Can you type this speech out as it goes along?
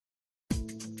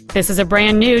This is a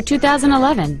brand new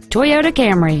 2011 Toyota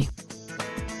Camry.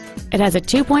 It has a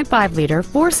 2.5-liter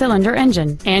four-cylinder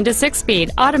engine and a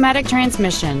 6-speed automatic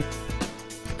transmission.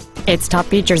 Its top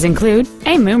features include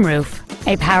a moonroof,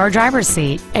 a power driver's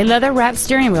seat, a leather-wrapped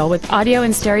steering wheel with audio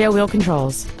and stereo wheel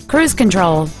controls, cruise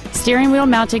control, steering wheel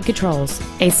mounted controls,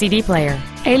 a CD player,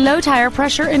 a low tire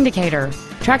pressure indicator,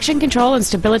 traction control and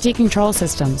stability control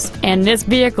systems, and this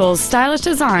vehicle's stylish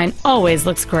design always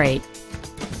looks great.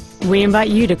 We invite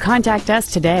you to contact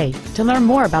us today to learn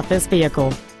more about this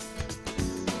vehicle.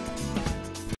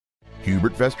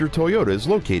 Hubert Vester Toyota is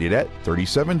located at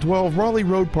 3712 Raleigh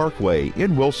Road Parkway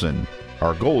in Wilson.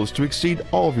 Our goal is to exceed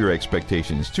all of your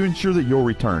expectations to ensure that you'll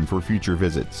return for future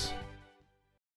visits.